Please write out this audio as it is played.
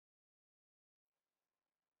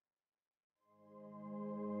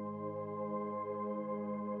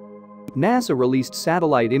NASA released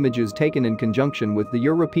satellite images taken in conjunction with the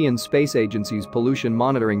European Space Agency's pollution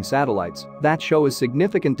monitoring satellites that show a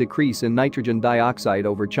significant decrease in nitrogen dioxide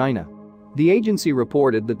over China. The agency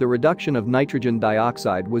reported that the reduction of nitrogen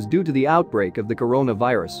dioxide was due to the outbreak of the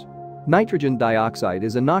coronavirus. Nitrogen dioxide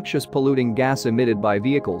is a noxious polluting gas emitted by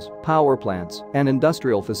vehicles, power plants, and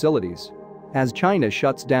industrial facilities. As China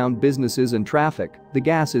shuts down businesses and traffic, the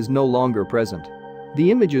gas is no longer present. The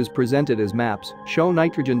images presented as maps show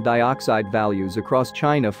nitrogen dioxide values across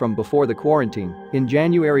China from before the quarantine, in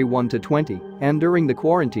January 1 to 20, and during the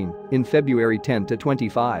quarantine, in February 10 to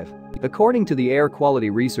 25. According to the air quality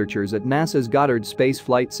researchers at NASA's Goddard Space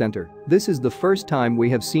Flight Center, this is the first time we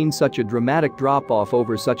have seen such a dramatic drop-off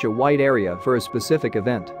over such a wide area for a specific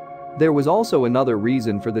event. There was also another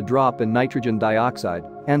reason for the drop in nitrogen dioxide,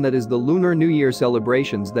 and that is the Lunar New Year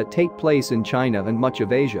celebrations that take place in China and much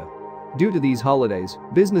of Asia. Due to these holidays,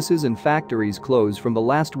 businesses and factories close from the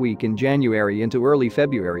last week in January into early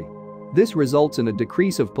February. This results in a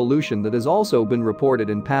decrease of pollution that has also been reported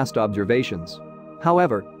in past observations.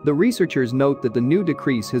 However, the researchers note that the new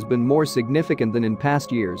decrease has been more significant than in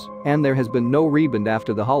past years, and there has been no rebound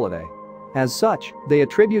after the holiday. As such, they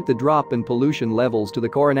attribute the drop in pollution levels to the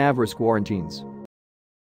coronavirus quarantines.